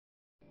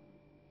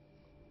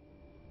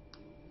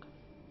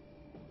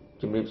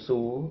ជំរាបសួ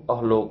រអ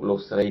ស់លោក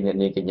ស្រីអ្នក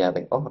នាងកញ្ញា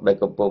ទាំងអស់ដែល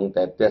កំពុង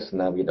តែទស្ស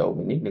នាវីដេអូ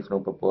នេះនៅក្នុង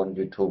ប្រព័ន្ធ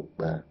YouTube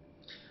បាទ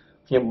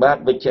ខ្ញុំបាទ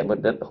វិជ្ជប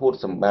ណ្ឌិតហួត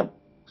សម្បត្តិ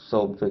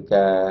សូមធ្វើ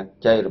ការ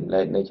ចែករំ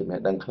លែកនៅចំណេះ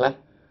ដឹងខ្លះ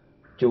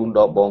ជូនដ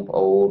ល់បងប្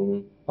អូន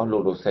អស់លោ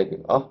កស្រី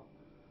ទាំងអស់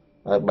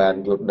ឲ្យបាន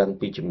យល់ដឹង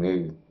ពីជំងឺ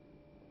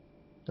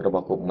រប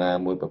ស់កុមារ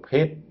មួយប្រ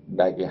ភេទ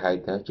ដែលគេហៅ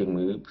ថាជំ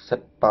ងឺផ្សិត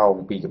ប៉ោម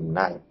ពីកំ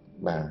ណើត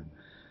បាទ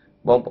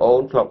បងប្អូ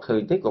នធ្លាប់ឃើ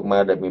ញទេកុមា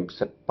រដែលមានផ្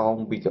សិតប៉ោម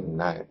ពីកំ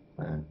ណើត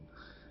បាទ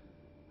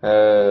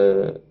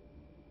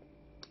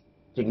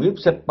ជំងឺ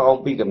ផ្សិតប៉ោម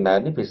ពីកំណើត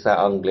នេះភាសា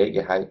អង់គ្លេស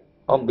គេហៅ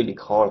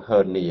umbilical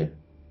hernia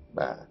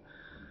បាទ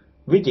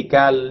វាជា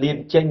ការលាន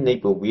ចេញនៃ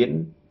ពោះវៀន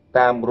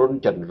តាមរុន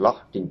ចន្លោះ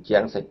ជញ្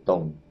ជាំងសាច់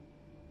ដុំ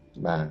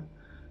បាទ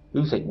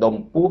គឺសាច់ដុំ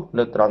ពោះ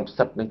នៅត្រង់ផ្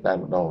សិតនេះតែ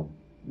ម្ដង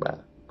បាទ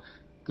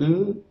គឺ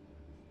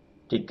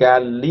ជាការ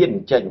លាន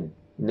ចេញ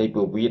នៃ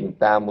ពោះវៀន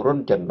តាមរុន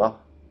ចន្លោះ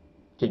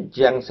ជញ្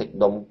ជាំងសាច់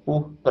ដុំពោះ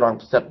ត្រង់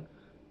ផ្សិត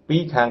ពី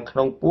ខាងក្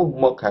នុងពោះ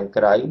មកខាង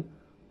ក្រៅ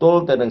ទ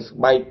ល់ទៅនឹងស្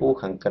បែកពោះ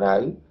ខាងក្រៅ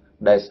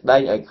ដែលស្ដែ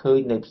ងឲ្យឃើញ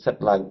នៅផ្សិត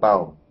ឡើងប៉ោ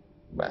ម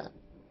បាទ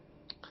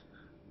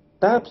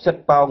តើផ្សិត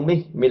ប៉ោមនេះ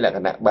មានលក្ខ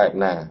ណៈបែប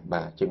ណា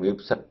បាទជំងឺ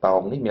ផ្សិតប៉ោ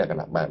មនេះមានលក្ខ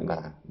ណៈបែបណា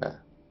បាទ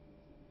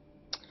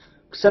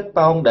ផ្សិត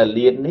ប៉ោមដែល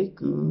លៀននេះ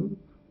គឺ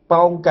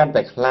ប៉ោមកាន់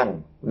តែខ្លាំង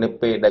នៅ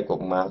ពេលដែលកុ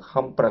មារ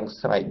ខំប្រឹង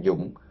ស្រែក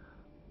យំ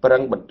ប្រឹ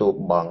ងបន្ទោ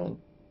បង់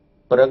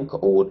ប្រឹង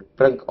ក្អួត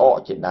ប្រឹងក្អក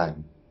ជាដើម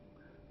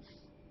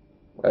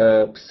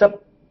ផ្សិត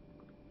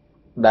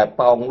ដែល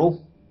ប៉ោមនោះ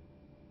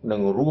នឹ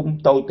ងរួម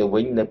តូចទៅ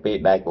វិញនៅពេល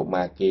ដែលកុ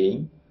មារគេង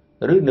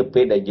ឬនៅ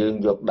ពេលដែលយើង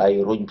យកដៃ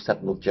រុញផ្សិត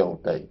នោះចូល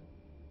ទៅ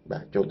បា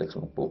ទចូលទៅក្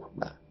នុងពោះ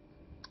បាទ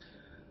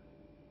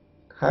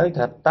ហើយ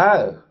ថាតើ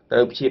ត្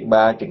រូវព្យា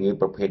បាលជំងឺ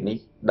ប្រភេទនេះ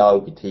ដោយ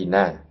វិធី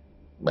ណា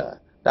បាទ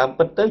តាម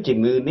ពិតទៅជំ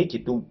ងឺនេះជា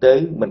ទូទៅ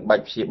មិនបា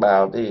ច់ព្យាបា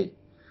លទេ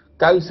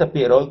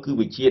 90% គឺ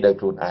វិជាដោយ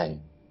ខ្លួនឯង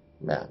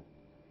បាទ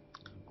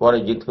គាត់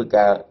ឲ្យយើងធ្វើ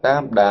ការតា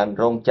មដាន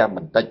រងចាំប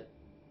ន្តិច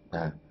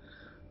បាទ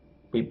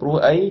ពីព្រោះ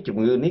អីជំ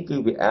ងឺនេះគឺ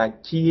វាអាច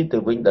ជាទៅ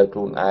វិញដោយខ្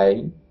លួនឯង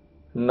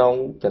ក្នុង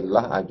ចន្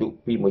លោះអាយុ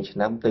ពី1ឆ្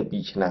នាំទៅ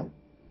2ឆ្នាំ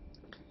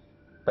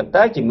ប៉ុន្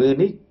តែជំងឺ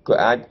នេះក៏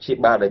អាចព្យា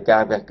បាលដោយកា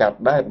រវះកាត់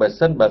ដែរបើ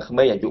សិនបើក្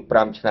មេងអាយុ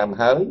5ឆ្នាំ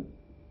ហើយ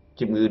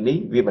ជំងឺនេះ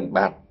វាមិន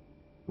បាត់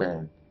បា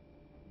ទ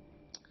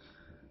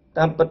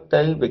តាមពិត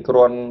ទៅវាគ្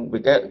រាន់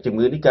ជំ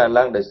ងឺនេះកើត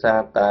ឡើងដោយសារ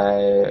តែ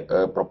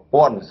ប្រ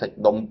ព័ន្ធសាច់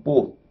ដុំ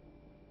ពោះ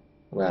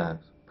បាទ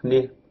ភ្នា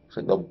ស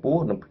សាច់ដុំពោះ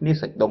និងភ្នាស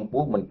សាច់ដុំ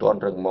ពោះមិនទាន់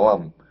រឹងមាំ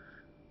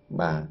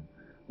បាទ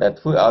ដែល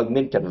ធ្វើឲ្យ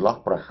មានចន្លោះ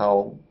ប្រហោ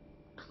ង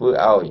ធ្វើ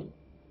ឲ្យ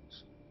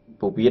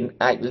ពោះវៀន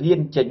អាចលៀ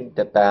នចេញ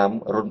ទៅតាម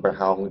រុនប្រ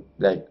ហោង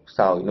ដែលខ្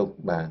សោយនោះ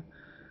បាទ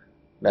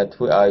ដែលធ្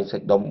វើឲ្យសា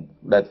ច់ដុំ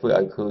ដែលធ្វើ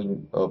ឲ្យឃើញ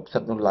ផ្សិ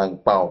តនោះឡើង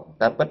ប៉ោម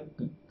តែពិត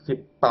ជា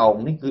ប៉ោម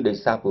នេះគឺដោយ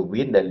សារពោះ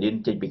វៀនដែលលៀន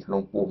ចេញពីក្នុ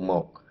ងពោះម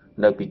ក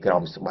នៅពីក្រោ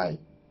មស្បែក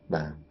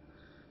បាទ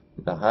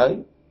ដល់ហើយ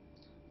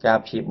ការ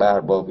ព្យាបាល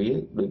របស់វា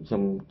ដូចខ្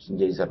ញុំនិ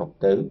យាយសរុប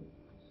ទៅ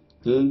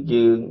គឺ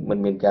យើងមិន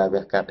មានការ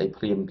វះកាត់អី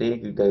ភ្លាមទេ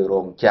គឺទៅរ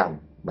ងចាំ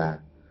បាទ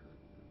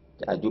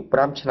អាយុ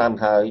5ឆ្នាំ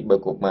ហើយបើ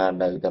កុមារ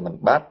នៅតែមិន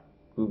បាត់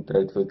គឺត្រូ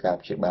វធ្វើការ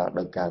ព្យាបាល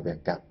ដោយការវះ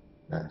កាត់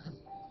បាទ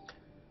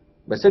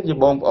បើសិនជា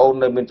បងប្អូន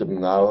នៅមានចម្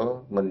ងល់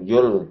មិនយ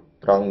ល់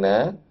ត្រង់ណា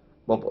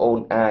បងប្អូន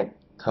អាច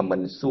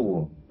comment សួរ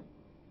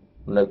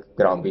នៅ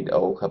ក្រោមវីដេ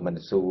អូ comment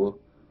សួរ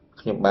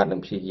ខ្ញុំបាទនឹង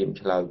ព្យាយាម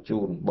ឆ្លើយជូ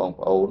នបង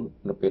ប្អូន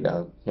នៅពេលដែ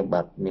លខ្ញុំ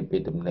បាទមានពេ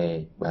លទំនេរ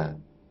បាទ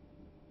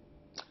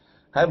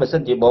ហើយបើសិ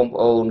នជាបងប្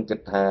អូនគិត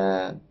ថា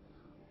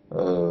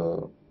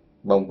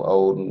បងប្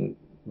អូន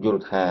យ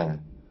ល់ថា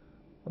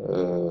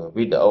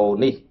វីដេអូ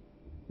នេះ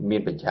មា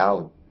នប្រយោជ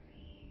ន៍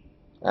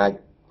អាច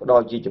ផ្ដ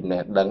ល់ជាចំ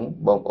ណេះដឹង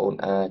បងប្អូន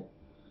អាច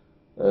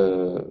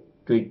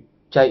ជួយ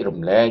ចែករំ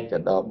លែកទៅ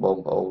ដល់បង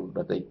ប្អូនដ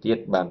ទៃទៀត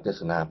បានទស្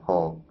សនាផ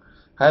ង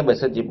ហើយបើ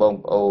សិនជាបង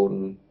ប្អូន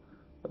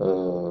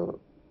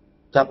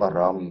ចាប់អា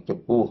រម្មណ៍ចំ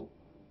ពោះ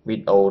វី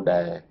ដេអូ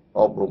ដែល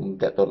អប់រំ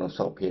ទាក់ទងនឹង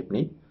សុខភាព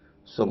នេះ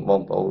សូមបង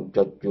ប្អូន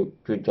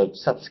ជួយចុច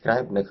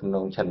Subscribe នៅក្នុ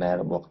ង Channel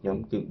របស់ខ្ញុំ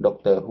គឺ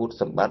Dr. ហួត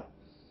សម្បត្តិ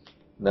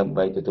ដើម្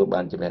បីទទួល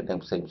បានចំណេះដឹង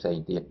ផ្សេង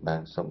ៗទៀតបា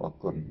ទសូមអរ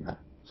គុណបាទ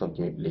សូមជ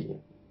ម្រាបលា